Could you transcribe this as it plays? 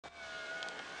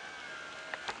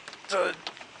So,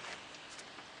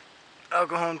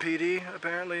 Cajon PD,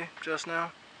 apparently, just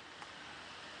now,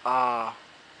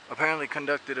 apparently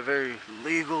conducted a very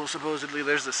legal, supposedly,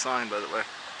 there's the sign, by the way.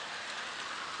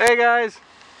 Hey, guys. Hey.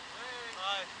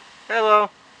 Hi. Hello.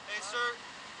 Hey, sir.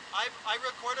 I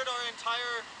recorded our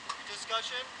entire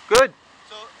discussion. Good.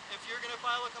 So, if you're going to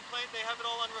file a complaint, they have it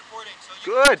all on recording. So,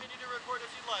 you Good. can continue to record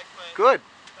if you'd like, but Good.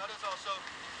 that is all. So,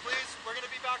 please, we're going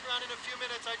to be back around in a few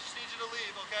minutes. I just need you to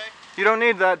leave, okay? You don't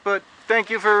need that, but thank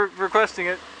you for requesting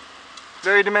it.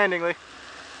 Very demandingly.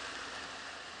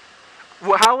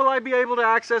 How will I be able to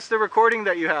access the recording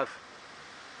that you have?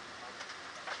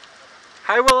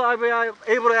 How will I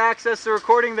be able to access the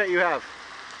recording that you have?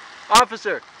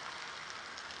 Officer!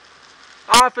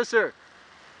 Officer!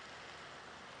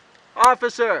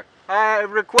 Officer! I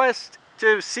request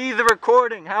to see the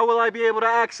recording. How will I be able to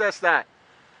access that?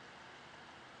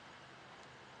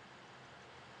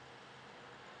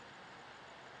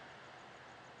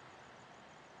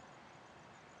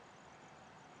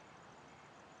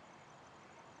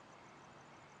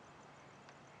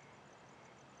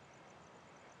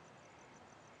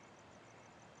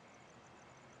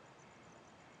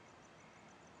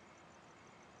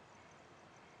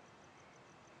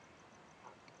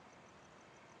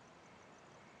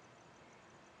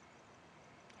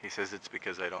 He says it's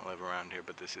because I don't live around here,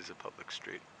 but this is a public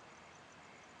street.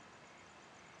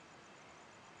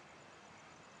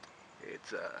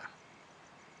 It's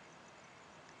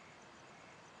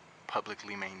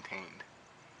publicly maintained.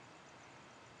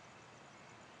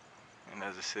 And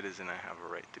as a citizen, I have a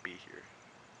right to be here.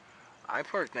 I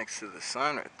parked next to the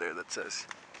sign right there that says,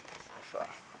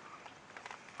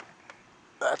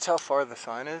 that's how far the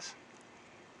sign is.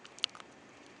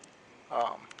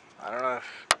 I don't know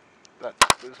if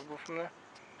that's visible from there,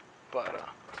 but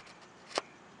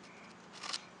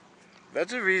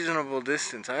that's a reasonable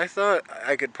distance. I thought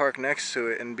I could park next to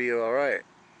it and be alright.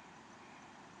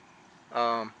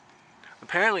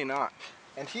 Apparently not.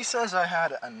 And he says I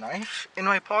had a knife in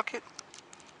my pocket.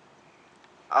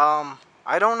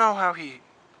 I don't know how he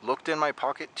looked in my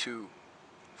pocket to,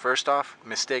 first off,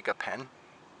 mistake a pen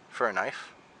for a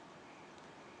knife.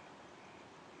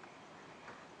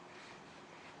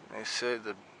 They said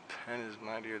the pen is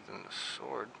mightier than the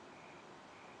sword,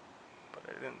 but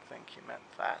I didn't think he meant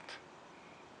that.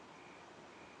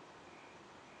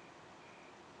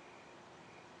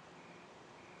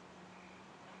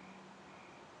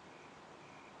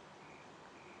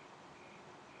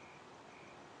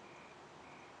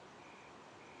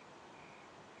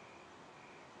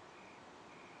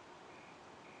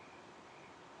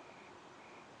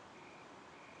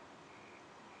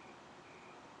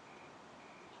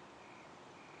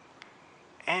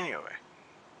 Anyway.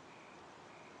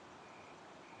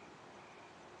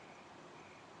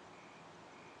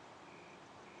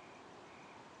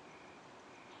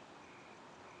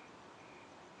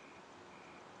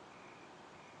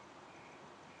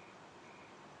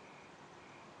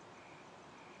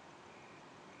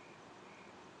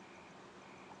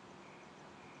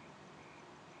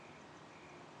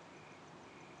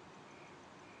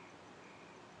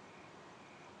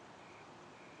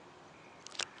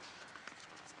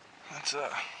 Let's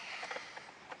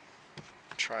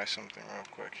try something real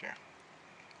quick here.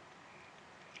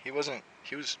 He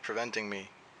was preventing me.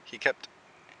 He kept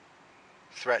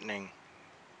threatening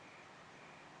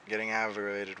getting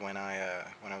aggravated when I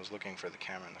was looking for the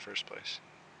camera in the first place.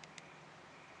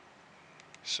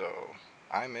 So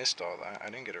I missed all that. I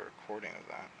didn't get a recording of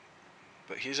that.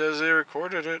 But he says they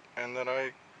recorded it and that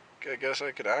I guess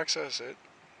I could access it.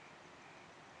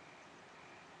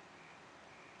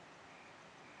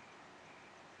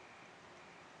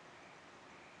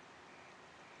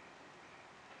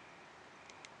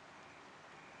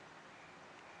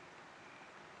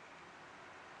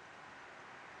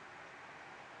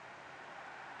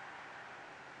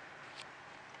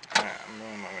 Alright, I'm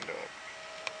rolling my window up.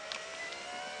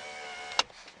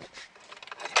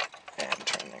 And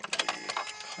turning the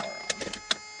car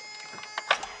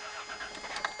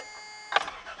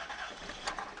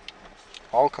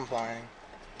on. All complying.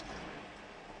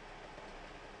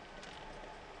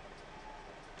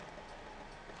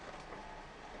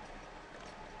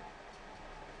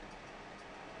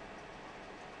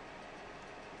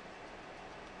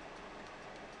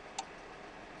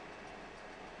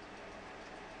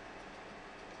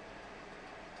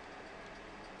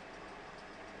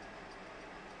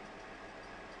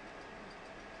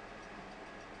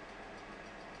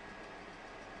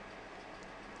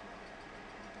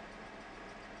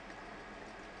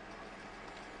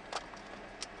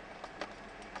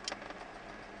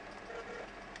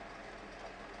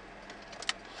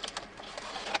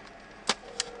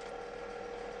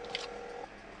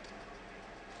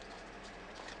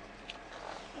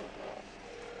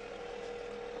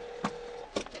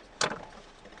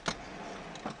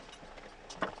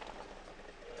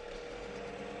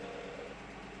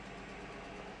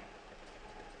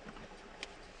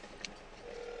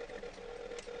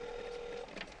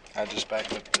 I just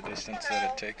backed up the distance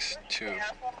that it takes to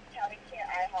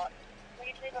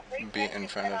be in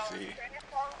front of the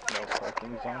no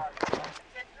parking zone.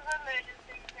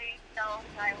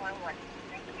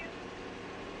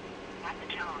 At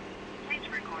the tone, please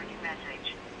record your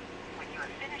message. When you have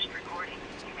finished recording,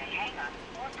 you may hang up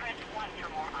or press 1 for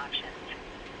more options.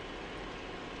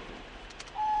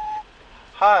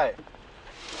 Hi,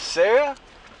 Sarah?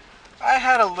 I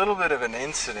had a little bit of an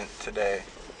incident today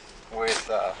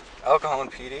with alcohol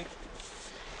and PD,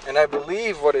 and I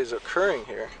believe what is occurring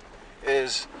here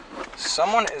is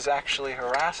someone is actually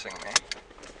harassing me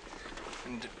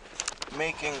and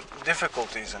making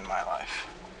difficulties in my life.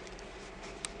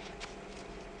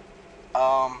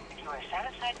 If you are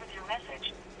satisfied with your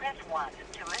message, press 1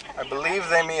 to listen I to believe your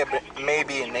they message. may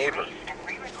be a neighbor. And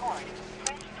re-record.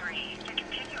 Press 3 to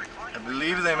continue recording. I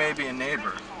believe they may be a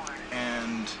neighbor, Press 4.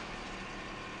 and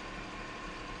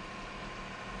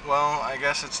well, I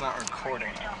guess it's not recording.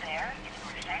 Are you still there?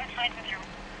 If you are satisfied with your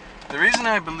The reason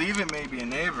I believe it may be a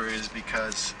neighbor is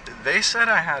because they said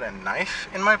I had a knife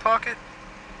in my pocket.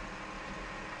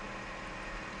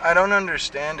 I don't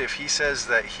understand if he says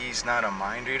that he's not a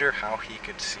mind reader, how he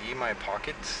could see my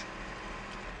pockets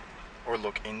or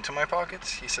look into my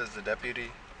pockets. He says the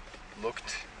deputy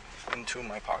looked into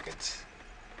my pockets.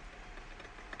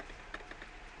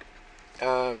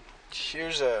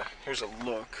 Here's a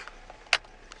look.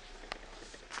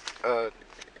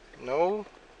 No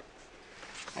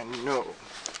and no.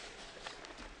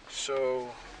 So,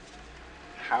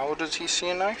 how does he see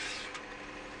a knife?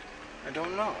 I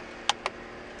don't know.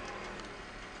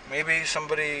 Maybe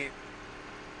somebody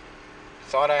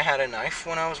thought I had a knife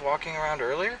when I was walking around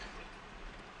earlier?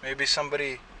 Maybe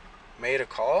somebody made a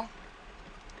call?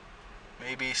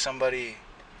 Maybe somebody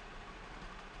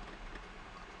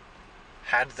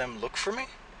had them look for me?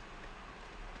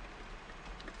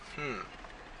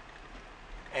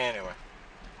 Anyway,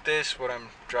 what I'm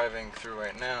driving through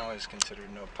right now is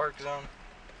considered no park zone.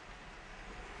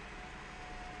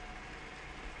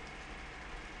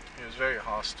 He was very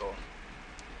hostile.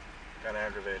 Got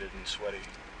aggravated and sweaty.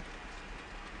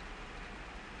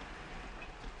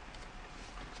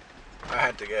 I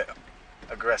had to get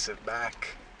aggressive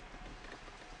back.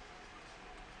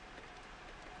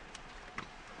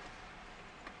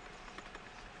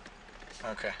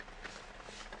 Okay.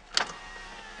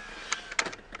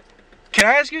 Can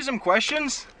I ask you some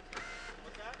questions?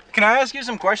 Can I ask you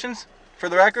some questions for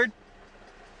the record?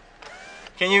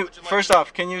 Can you, first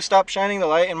off, can you stop shining the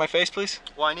light in my face, please?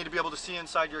 Well, I need to be able to see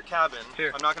inside your cabin.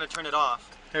 Here. I'm not going to turn it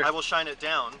off. Here. I will shine it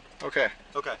down. Okay.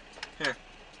 Okay. Here.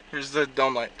 Here's the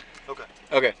dome light. Okay.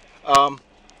 Okay.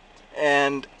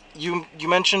 And you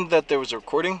mentioned that there was a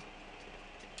recording?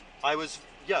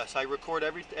 Yes, I record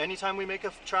anytime we make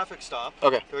a traffic stop.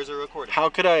 Okay. There's a recording. How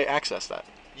could I access that?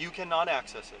 You cannot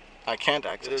access it. I can't It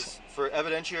access is for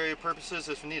evidentiary purposes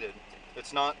if needed.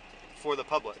 It's not for the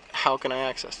public. How can I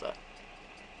access that?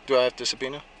 Do I have to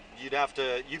subpoena? You'd have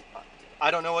to,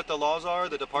 I don't know what the laws are,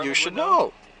 the department You should would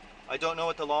know. I don't know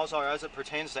what the laws are as it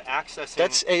pertains to accessing.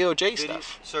 That's AOJ video.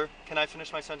 stuff. Sir, can I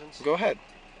finish my sentence? Go ahead.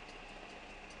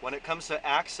 When it comes to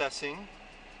accessing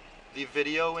the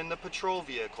video in the patrol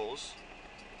vehicles,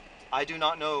 I do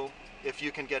not know if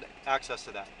you can get access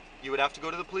to that. You would have to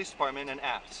go to the police department and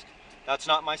ask. That's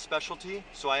not my specialty,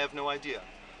 so I have no idea.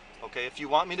 Okay, if you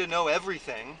want me to know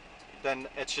everything, then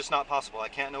it's just not possible. I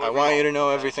can't know I want you to know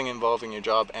everything involving your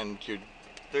job and your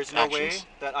There's no way actions.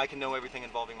 that I can know everything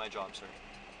involving my job, sir.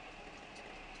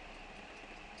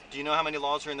 Do you know how many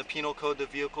laws are in the penal code, the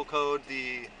vehicle code,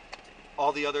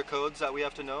 all the other codes that we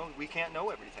have to know? We can't know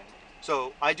everything.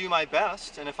 So I do my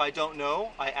best, and if I don't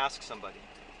know, I ask somebody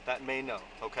that may know,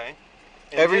 okay?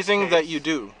 In Everything this that case- you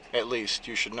do, at least,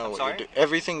 you should know I'm what sorry? you do.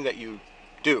 Everything that you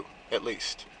do, at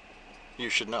least, you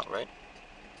should know, right?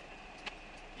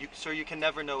 Sir, you can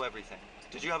never know everything.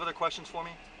 Did you have other questions for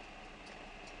me?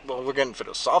 Well, we're getting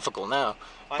philosophical now.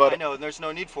 I But know, and there's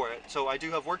no need for it. So I do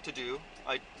have work to do.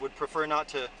 I would prefer not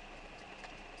to,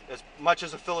 as much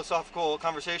as a philosophical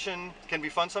conversation can be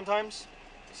fun sometimes,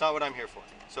 it's not what I'm here for.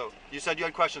 So you said you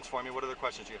had questions for me. What other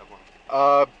questions do you have for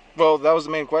me? well, that was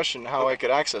the main question, how I Okay.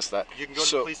 could access that. You can go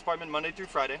to the police department Monday through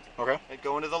Friday Okay. and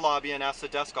go into the lobby and ask the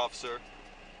desk officer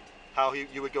how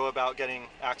you would go about getting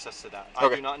access to that. I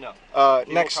Okay. do not know. You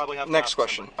will Next probably have to next ask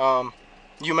question.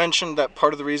 You mentioned that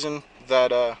part of the reason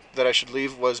that that I should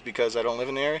leave was because I don't live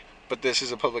in the area, but this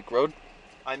is a public road.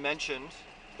 I mentioned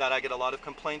that I get a lot of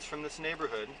complaints from this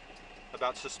neighborhood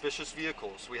about suspicious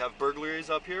vehicles. We have burglaries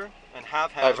up here and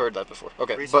have had I've heard that before.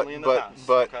 Okay, recently in the past.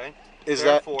 but Okay? is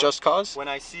Therefore, that just cause? when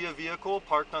I see a vehicle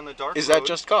parked on the dark Is road, that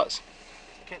just cause?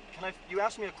 can I? You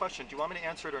asked me a question. Do you want me to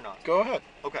answer it or not? Go ahead.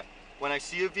 Okay. When I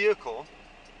see a vehicle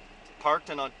parked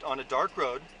on a dark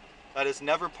road that is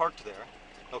never parked there,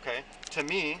 okay, to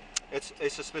me, it's a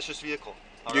suspicious vehicle.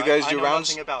 Do you guys I do know rounds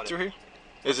nothing about through it.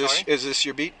 here? Is this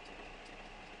your beat?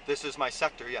 This is my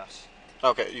sector, yes.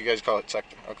 Okay, you guys call it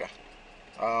sector. Okay.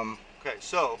 Okay,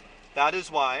 so that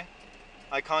is why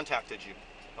I contacted you.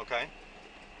 Okay.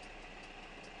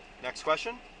 Next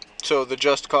question? So the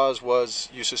just cause was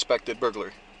you suspected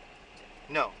burglary?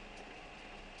 No.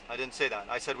 I didn't say that.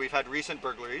 I said we've had recent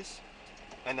burglaries,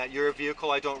 and that you're a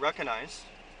vehicle I don't recognize,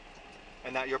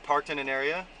 and that you're parked in an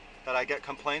area that I get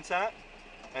complaints at,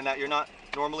 and that you're not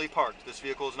normally parked. This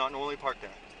vehicle is not normally parked there.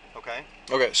 Okay?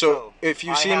 Okay, so if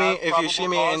you see me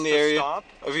in the area,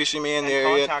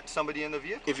 contact somebody in the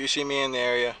vehicle. if you see me in the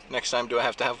area next time, do I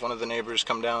have to have one of the neighbors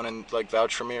come down and like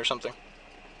vouch for me or something?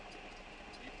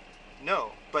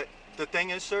 No, but the thing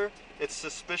is, sir, it's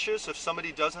suspicious if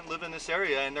somebody doesn't live in this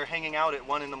area and they're hanging out at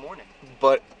 1 in the morning.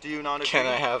 But do you not agree? Can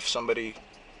I have somebody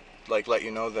like let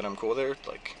you know that I'm cool there?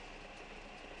 Like,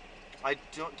 I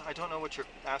don't know what you're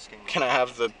asking me. Can I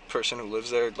have the person who lives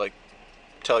there like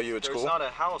tell you it's cool? There's not a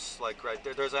house like right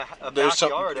there. There's a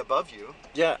backyard above you.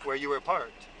 Yeah. Where you were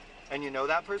parked, and you know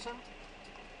that person.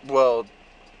 Well,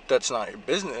 that's not your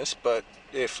business. But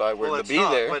if I were to be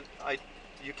there, but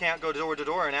you can't go door to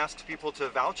door and ask people to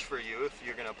vouch for you if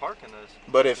you're gonna park in this.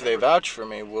 But if they vouch for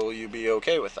me, will you be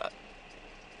okay with that?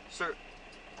 Sir,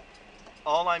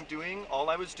 all I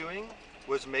was doing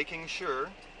was making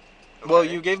sure. Okay? Well,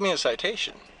 you gave me a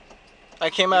citation. I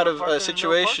came out of a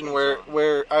situation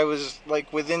where I was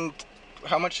like within,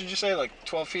 how much did you say? Like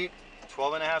 12 feet?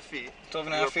 12 and a half feet. 12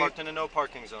 and a half feet? You were parked in a no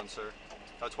parking zone, sir.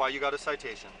 That's why you got a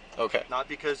citation. Okay. Not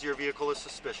because your vehicle is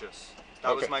suspicious.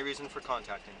 That was my reason for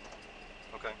contacting you.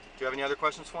 Okay. Do you have any other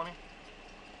questions for me?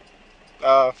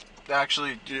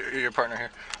 Actually, your partner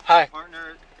here. Hi.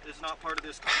 Partner is not part of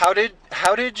this. How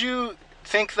did you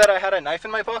think that I had a knife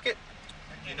in my pocket?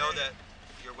 You know that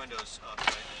your window's up,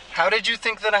 right? How did you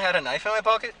think that I had a knife in my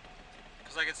pocket?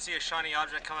 Because I could see a shiny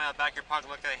object coming out of the back of your pocket,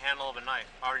 look like the handle of a knife,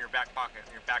 or in your back pocket,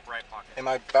 in your back right pocket. In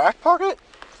my back pocket?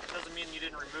 Doesn't mean you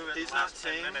didn't remove it. He's not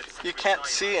saying 10 minutes. You can't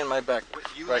see in my back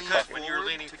right pocket. When you were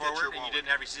leaning forward and you didn't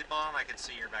have your seatbelt on, I could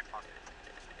see your back pocket.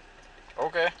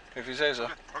 Okay, if you say so.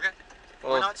 Okay.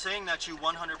 Well, we're not saying that you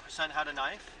 100% had a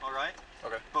knife, all right?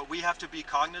 Okay. But we have to be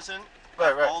cognizant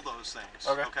of all those things.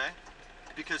 Okay.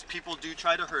 Because people do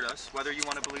try to hurt us, whether you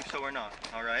want to believe so or not.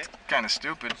 All right. Kind of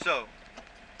stupid. So,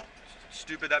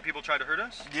 stupid that people try to hurt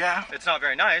us? Yeah. It's not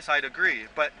very nice. I'd agree.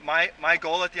 But my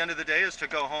goal at the end of the day is to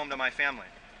go home to my family.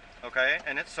 Okay.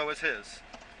 And so is his.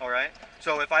 All right.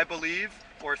 So if I believe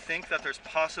or think that there's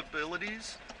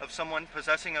possibilities of someone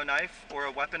possessing a knife or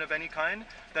a weapon of any kind,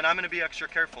 then I'm going to be extra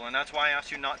careful, and that's why I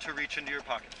asked you not to reach into your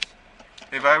pockets.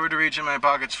 If I were to reach in my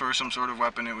pockets for some sort of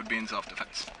weapon, it would be in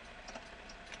self-defense.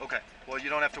 Okay, well, you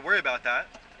don't have to worry about that.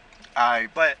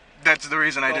 But that's the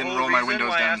reason I didn't roll my windows down. The whole reason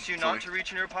why I asked you not to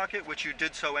reach in your pocket, which you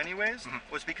did so anyways,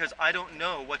 was because I don't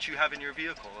know what you have in your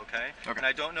vehicle, okay? And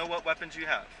I don't know what weapons you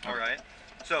have, all right?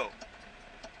 So,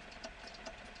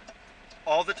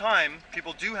 all the time,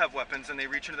 people do have weapons and they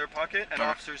reach into their pocket and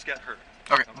officers get hurt.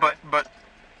 Okay, but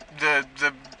the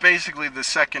basically the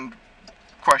second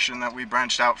question that we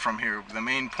branched out from here, the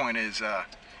main point is,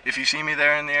 if you see me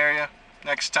there in the area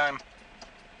next time,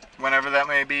 whenever that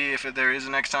may be, if there is a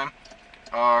next time,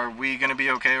 are we going to be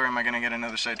okay, or am I going to get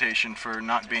another citation for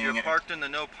not being... If you're parked in the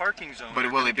no parking zone,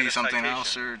 but will it be something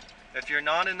else, or... If you're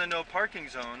not in the no parking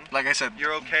zone, like I said,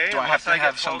 you're okay unless I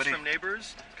get calls from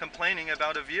neighbors complaining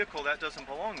about a vehicle that doesn't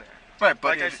belong there. Right,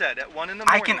 but like I said, at 1 in the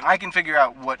morning... I can figure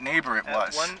out what neighbor it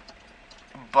was.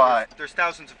 But there's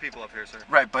thousands of people up here, sir.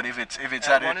 Right, but if it's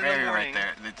that area right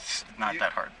there, it's not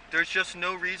that hard. There's just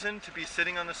no reason to be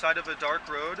sitting on the side of a dark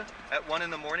road at 1 in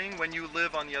the morning when you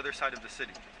live on the other side of the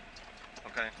city.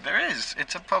 Okay? There is.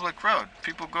 It's a public road.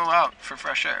 People go out for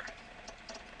fresh air.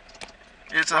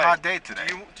 It's a hot day today.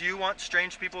 Do you want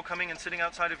strange people coming and sitting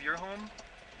outside of your home?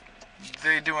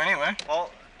 They do anyway.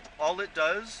 All it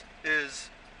does is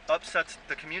upsets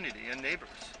the community and neighbors.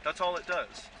 That's all it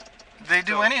does. They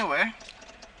do anyway.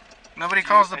 Nobody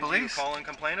calls the police. Do you call and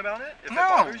complain about it? If it no,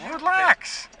 bothers you?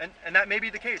 Relax. Okay. And that may be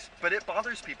the case, but it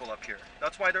bothers people up here.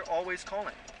 That's why they're always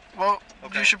calling. Well,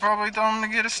 you should probably tell them to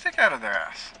get a stick out of their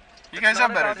ass. You guys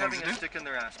have better things to do. It's not about having a stick in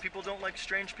their ass. People don't like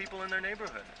strange people in their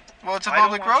neighborhood. Well, it's a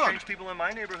public road. I don't want strange people in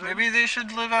my neighborhood. Maybe they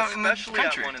should live out in the country.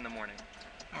 Especially at 1 in the morning.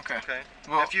 Okay.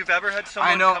 Well, if you've ever had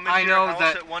someone come into your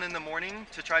house at 1 in the morning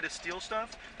to try to steal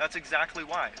stuff, that's exactly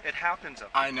why. It happens up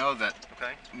here. I know that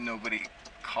nobody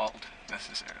called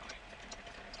necessarily.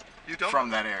 You don't? From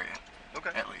that area.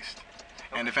 Okay. At least.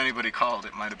 And if anybody called,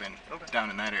 it might have been Okay. down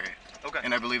in that area. Okay.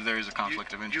 And I believe there is a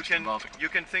conflict of interest involving. You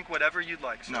can think whatever you'd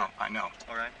like, sir. No, I know.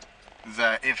 All right.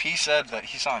 That if he said that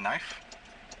he saw a knife.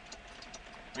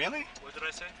 Really? What did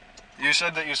I say? You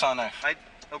said that you saw a knife.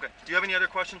 Okay. Do you have any other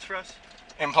questions for us,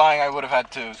 Implying I would have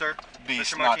had to sir? be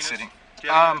Mr. not Martinez? sitting. Do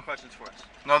you have any other questions for us?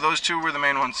 No, those two were the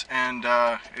main ones. And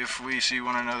if we see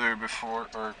one another before,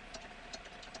 or,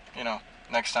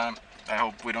 next time, I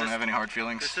hope we don't have any hard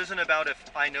feelings. This isn't about if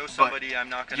I know somebody, I'm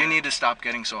not gonna. You need to stop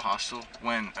getting so hostile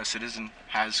when a citizen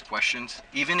has questions,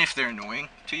 even if they're annoying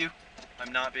to you.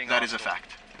 I'm not being That hostile. is a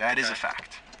fact. That is a Okay.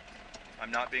 fact.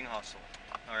 I'm not being hostile.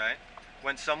 All right.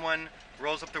 When someone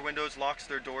rolls up their windows, locks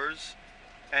their doors,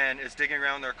 and is digging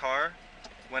around their car,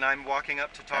 when I'm walking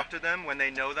up to talk to them, when they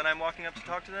know that I'm walking up to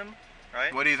talk to them,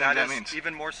 right? What do you think that is means?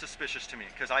 Even more suspicious to me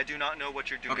because I do not know what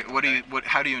you're doing. Okay,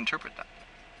 how do you interpret that?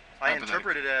 I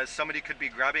interpret it as somebody could be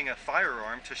grabbing a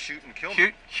firearm to shoot and kill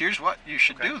me. Here's what you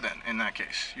should do then in that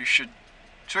case. You should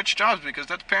switch jobs because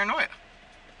that's paranoia.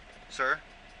 Sir?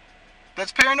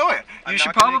 That's paranoia. I'm You should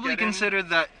not gonna probably get in- consider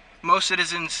that most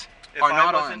citizens If are I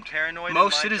not wasn't armed. paranoid in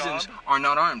Most my citizens job- are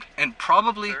not armed and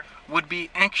probably Sir? would be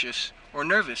anxious or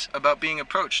nervous about being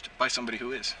approached by somebody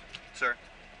who is. Sir,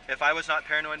 if I was not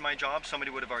paranoid in my job, somebody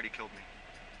would have already killed me.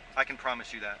 I can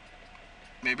promise you that.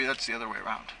 Maybe that's the other way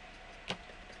around.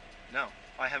 No,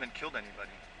 I haven't killed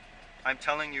anybody. I'm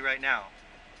telling you right now.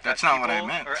 That's that not what I people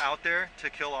meant. are out there to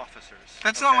kill officers.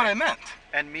 That's not what okay? I meant.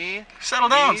 And me. Settle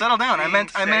down. me I being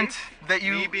meant safe, that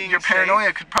me being your paranoia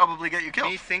safe, could probably get you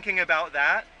killed. Me thinking about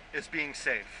that is being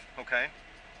safe. Okay.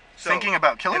 So Thinking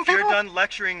about killing if people? you're done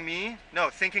lecturing me, no,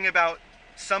 thinking about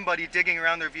somebody digging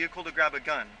around their vehicle to grab a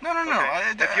gun. No.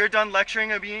 Okay? If you're done lecturing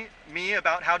me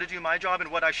about how to do my job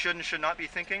and what I should and should not be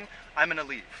thinking, I'm gonna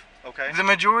leave. Okay. The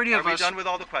majority of Are we us. done with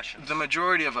all the questions? The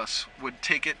majority of us would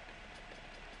take it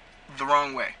the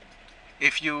wrong way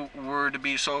if you were to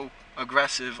be so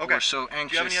aggressive Okay. or so Do you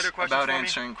have any anxious other questions about for me?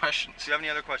 answering questions. Do you have any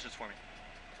other questions for me?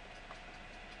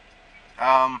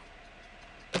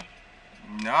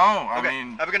 No. I Okay,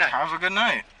 mean, have a good night. Have a good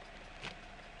night.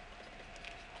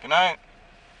 Good night.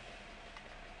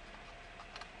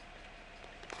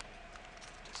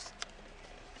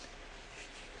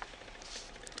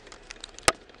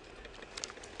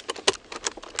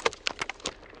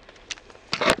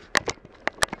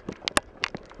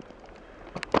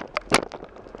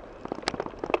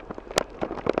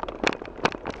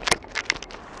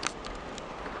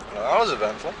 Well, that was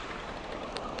eventful.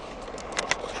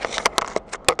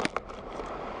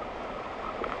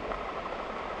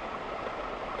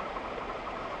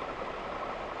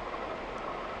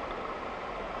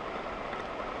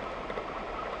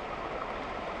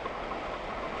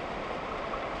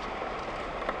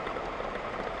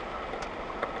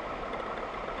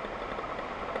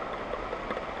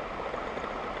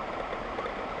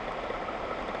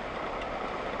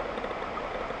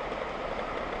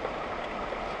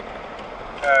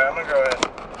 Alright, I'm gonna go ahead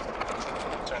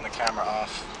and turn the camera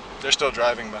off. They're still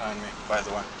driving behind me, by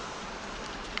the way.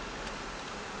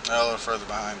 They're a little further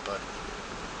behind, but...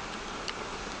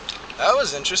 That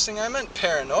was interesting. I meant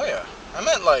paranoia. I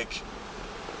meant, like...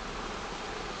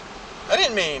 I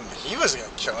didn't mean he was gonna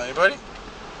kill anybody.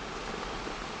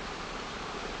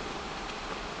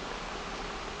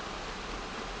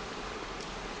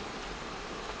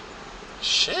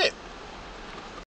 Shit.